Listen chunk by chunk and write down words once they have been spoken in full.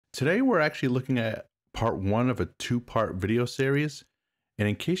Today we're actually looking at part one of a two-part video series. And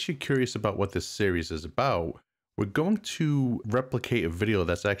in case you're curious about what this series is about, we're going to replicate a video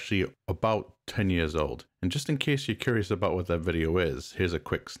that's actually about 10 years old. And just in case you're curious about what that video is, here's a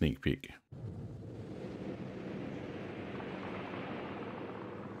quick sneak peek.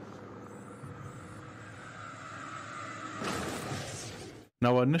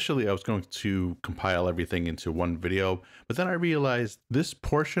 Now, initially I was going to compile everything into one video, but then I realized this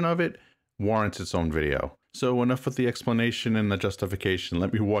portion of it warrants its own video. So enough with the explanation and the justification.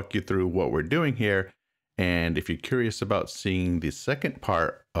 Let me walk you through what we're doing here. And if you're curious about seeing the second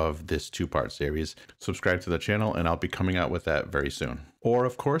part of this two-part series, subscribe to the channel and I'll be coming out with that very soon. Or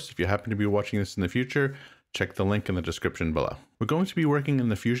of course, if you happen to be watching this in the future, check the link in the description below. We're going to be working in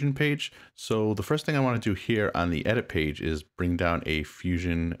the Fusion page. So the first thing I want to do here on the edit page is bring down a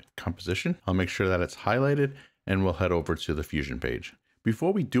Fusion composition. I'll make sure that it's highlighted and we'll head over to the Fusion page.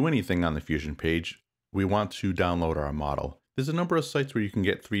 Before we do anything on the Fusion page, we want to download our model. There's a number of sites where you can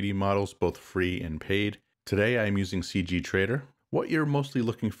get 3D models, both free and paid. Today I'm using CG Trader. What you're mostly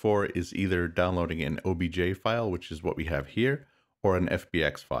looking for is either downloading an OBJ file, which is what we have here, or an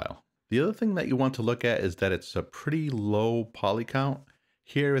FBX file. The other thing that you want to look at is that it's a pretty low poly count.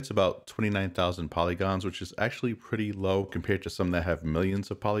 Here it's about 29,000 polygons, which is actually pretty low compared to some that have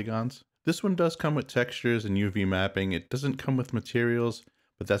millions of polygons. This one does come with textures and UV mapping. It doesn't come with materials,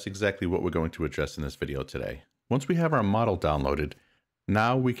 but that's exactly what we're going to address in this video today. Once we have our model downloaded,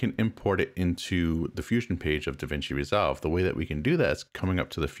 now we can import it into the Fusion page of DaVinci Resolve. The way that we can do that is coming up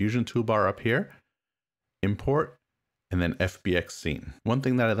to the Fusion toolbar up here, import, and then FBX scene. One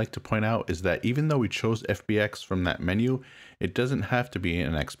thing that I'd like to point out is that even though we chose FBX from that menu, it doesn't have to be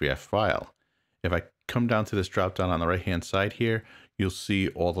an XBF file. If I come down to this drop down on the right hand side here, you'll see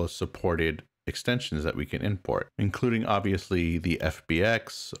all the supported extensions that we can import, including obviously the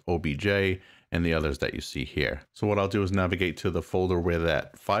FBX, OBJ, and the others that you see here. So what I'll do is navigate to the folder where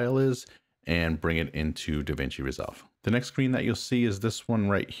that file is and bring it into DaVinci Resolve. The next screen that you'll see is this one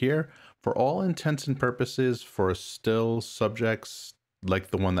right here. For all intents and purposes, for still subjects like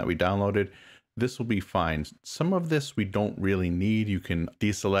the one that we downloaded, this will be fine. Some of this we don't really need. You can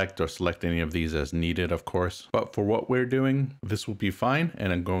deselect or select any of these as needed, of course. But for what we're doing, this will be fine.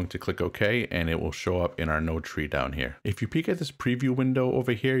 And I'm going to click OK, and it will show up in our node tree down here. If you peek at this preview window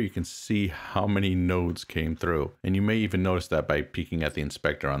over here, you can see how many nodes came through. And you may even notice that by peeking at the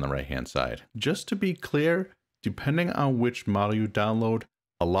inspector on the right-hand side. Just to be clear, depending on which model you download,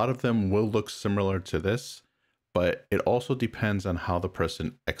 a lot of them will look similar to this, but it also depends on how the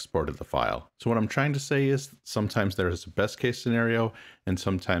person exported the file. So what I'm trying to say is sometimes there is a best case scenario, and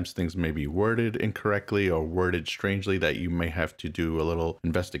sometimes things may be worded incorrectly or worded strangely that you may have to do a little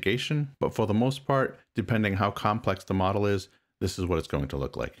investigation. But for the most part, depending how complex the model is, this is what it's going to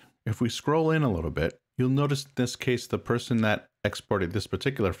look like. If we scroll in a little bit, you'll notice in this case, the person that exported this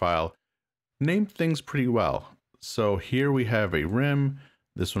particular file named things pretty well. So here we have a rim.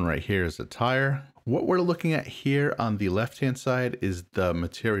 This one right here is a tire. What we're looking at here on the left-hand side is the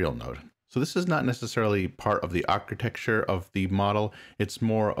material node. So this is not necessarily part of the architecture of the model. It's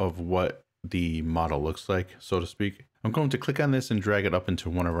more of what the model looks like, so to speak. I'm going to click on this and drag it up into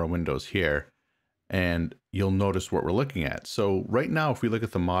one of our windows here, and you'll notice what we're looking at. So right now, if we look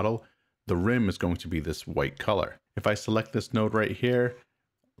at the model, the rim is going to be this white color. If I select this node right here,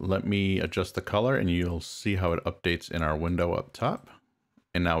 let me adjust the color and you'll see how it updates in our window up top.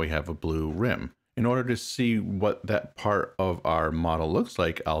 And now we have a blue rim. In order to see what that part of our model looks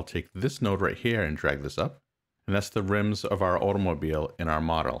like, I'll take this node right here and drag this up. And that's the rims of our automobile in our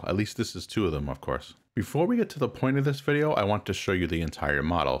model. At least this is two of them, of course. Before we get to the point of this video, I want to show you the entire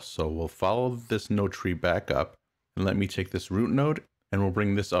model. So we'll follow this node tree back up, and let me take this root node and we'll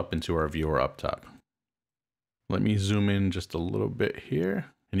bring this up into our viewer up top. Let me zoom in just a little bit here,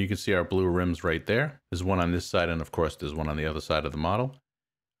 and you can see our blue rims right there. There's one on this side, and of course there's one on the other side of the model.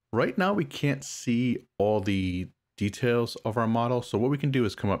 Right now, we can't see all the details of our model. So what we can do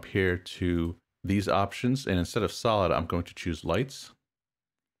is come up here to these options, and instead of solid, I'm going to choose lights.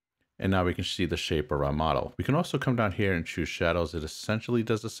 And now we can see the shape of our model. We can also come down here and choose shadows. It essentially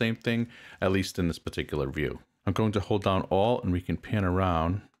does the same thing, at least in this particular view. I'm going to hold down Alt and we can pan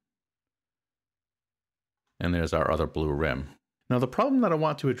around. And there's our other blue rim. Now, the problem that I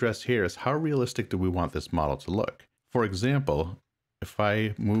want to address here is how realistic do we want this model to look? For example, if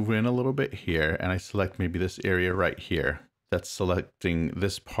I move in a little bit here and I select maybe this area right here, that's selecting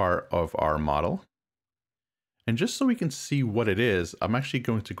this part of our model. And just so we can see what it is, I'm actually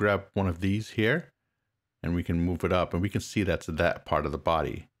going to grab one of these here and we can move it up and we can see that's that part of the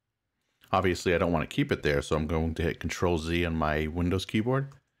body. Obviously I don't want to keep it there, so I'm going to hit Control Z on my Windows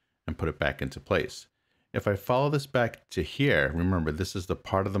keyboard and put it back into place. If I follow this back to here, remember this is the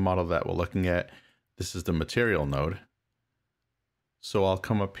part of the model that we're looking at. This is the material node. So I'll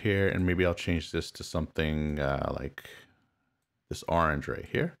come up here and maybe I'll change this to something like this orange right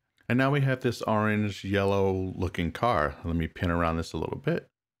here. And now we have this orange yellow looking car. Let me pin around this a little bit.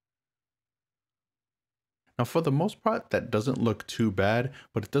 Now for the most part, that doesn't look too bad,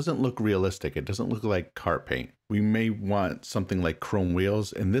 but it doesn't look realistic. It doesn't look like car paint. We may want something like chrome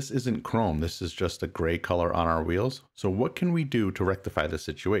wheels, and this isn't chrome. This is just a gray color on our wheels. So what can we do to rectify this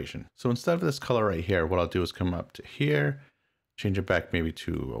situation? So instead of this color right here, what I'll do is come up to here, change it back maybe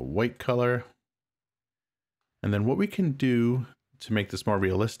to a white color. And then what we can do to make this more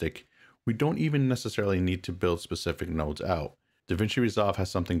realistic, we don't even necessarily need to build specific nodes out. DaVinci Resolve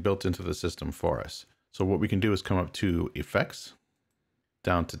has something built into the system for us. So what we can do is come up to Effects,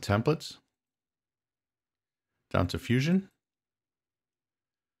 down to Templates, down to Fusion,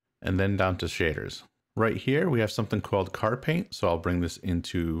 and then down to Shaders. Right here, we have something called Car Paint, so I'll bring this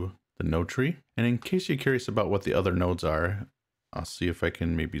into the node tree. And in case you're curious about what the other nodes are, I'll see if I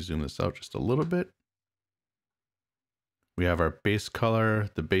can maybe zoom this out just a little bit. We have our base color,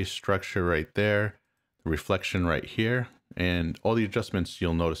 the base structure right there, the reflection right here, and all the adjustments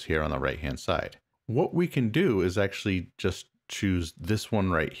you'll notice here on the right-hand side. What we can do is actually just choose this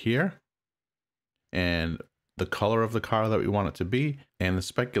one right here and the color of the car that we want it to be and the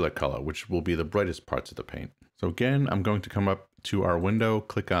specular color, which will be the brightest parts of the paint. So again, I'm going to come up to our window,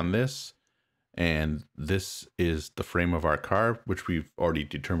 click on this, and this is the frame of our car, which we've already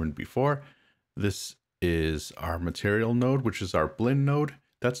determined before. This is our material node, which is our blend node.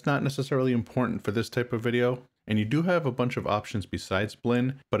 That's not necessarily important for this type of video. And you do have a bunch of options besides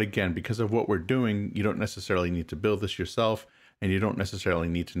blend, but again, because of what we're doing, you don't necessarily need to build this yourself, and you don't necessarily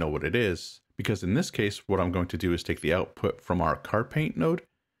need to know what it is, because in this case, what I'm going to do is take the output from our car paint node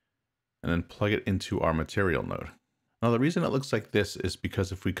and then plug it into our material node. Now, the reason it looks like this is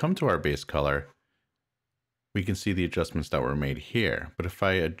because if we come to our base color, we can see the adjustments that were made here. But if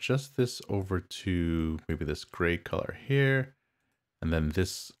I adjust this over to maybe this gray color here, and then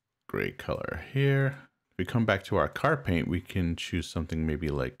this gray color here, we come back to our car paint, we can choose something maybe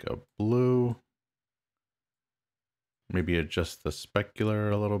like a blue, maybe adjust the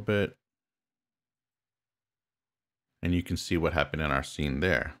specular a little bit. And you can see what happened in our scene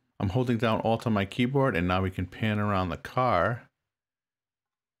there. I'm holding down Alt on my keyboard, and now we can pan around the car.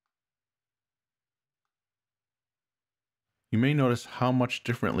 You may notice how much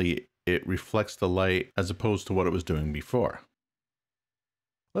differently it reflects the light as opposed to what it was doing before.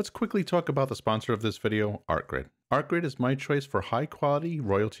 Let's quickly talk about the sponsor of this video, Artgrid. Artgrid is my choice for high quality,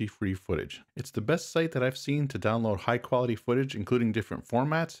 royalty-free footage. It's the best site that I've seen to download high quality footage, including different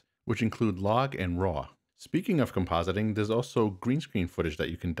formats, which include log and raw. Speaking of compositing, there's also green screen footage that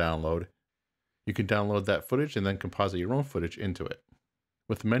you can download. You can download that footage and then composite your own footage into it.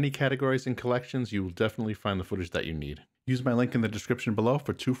 With many categories and collections, you will definitely find the footage that you need. Use my link in the description below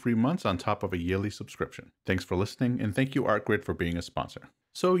for 2 free months on top of a yearly subscription. Thanks for listening, and thank you Artgrid for being a sponsor.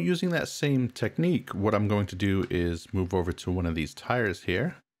 So using that same technique, what I'm going to do is move over to one of these tires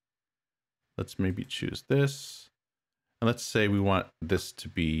here. Let's maybe choose this. And let's say we want this to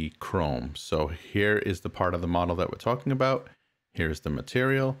be chrome. So here is the part of the model that we're talking about. Here's the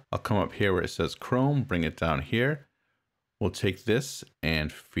material. I'll come up here where it says chrome, bring it down here. We'll take this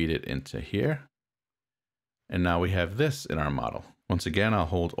and feed it into here. And now we have this in our model. Once again, I'll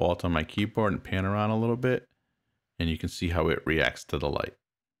hold Alt on my keyboard and pan around a little bit, and you can see how it reacts to the light.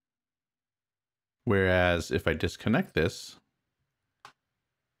 Whereas if I disconnect this,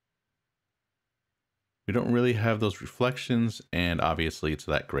 we don't really have those reflections, and obviously it's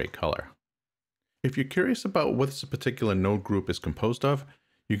that gray color. If you're curious about what this particular node group is composed of,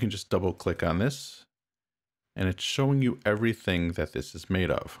 you can just double click on this, and it's showing you everything that this is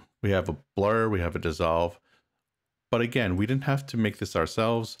made of. We have a blur, we have a dissolve, but again, we didn't have to make this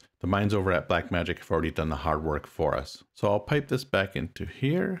ourselves. The minds over at Blackmagic have already done the hard work for us. So I'll pipe this back into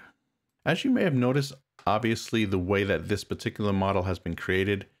here. As you may have noticed, obviously the way that this particular model has been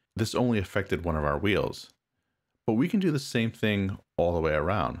created, this only affected one of our wheels. But we can do the same thing all the way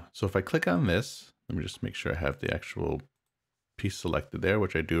around. So if I click on this, let me just make sure I have the actual piece selected there,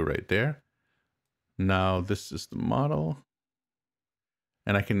 which I do right there. Now this is the model.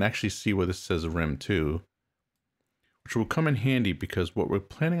 And I can actually see where this says rim too, which will come in handy because what we're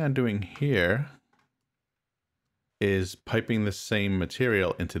planning on doing here is piping the same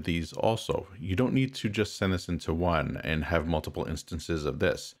material into these also. You don't need to just send this into one and have multiple instances of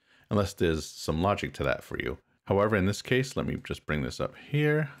this, unless there's some logic to that for you. However, in this case, let me just bring this up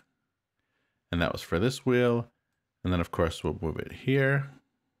here. And that was for this wheel. And then of course, we'll move it here.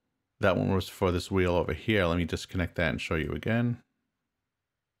 That one was for this wheel over here. Let me disconnect that and show you again.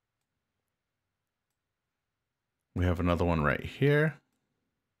 We have another one right here.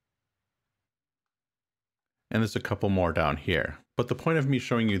 And there's a couple more down here. But the point of me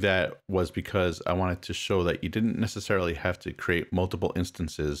showing you that was because I wanted to show that you didn't necessarily have to create multiple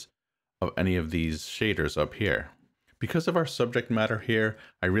instances of any of these shaders up here. Because of our subject matter here,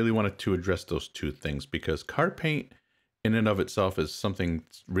 I really wanted to address those two things, because card paint in and of itself is something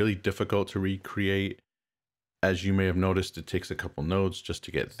really difficult to recreate. As you may have noticed, it takes a couple nodes just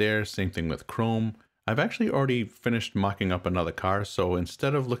to get there. Same thing with Chrome. I've actually already finished mocking up another car, so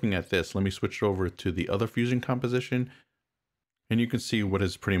instead of looking at this, let me switch over to the other Fusion composition, and you can see what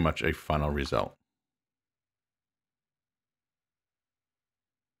is pretty much a final result.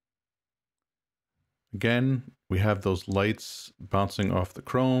 Again, we have those lights bouncing off the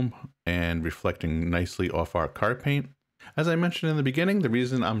chrome and reflecting nicely off our car paint. As I mentioned in the beginning, the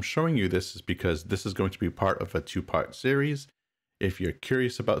reason I'm showing you this is because this is going to be part of a two-part series. If you're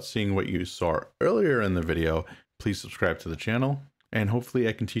curious about seeing what you saw earlier in the video, please subscribe to the channel, and hopefully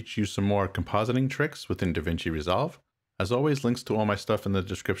I can teach you some more compositing tricks within DaVinci Resolve. As always, links to all my stuff in the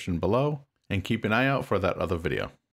description below, and keep an eye out for that other video.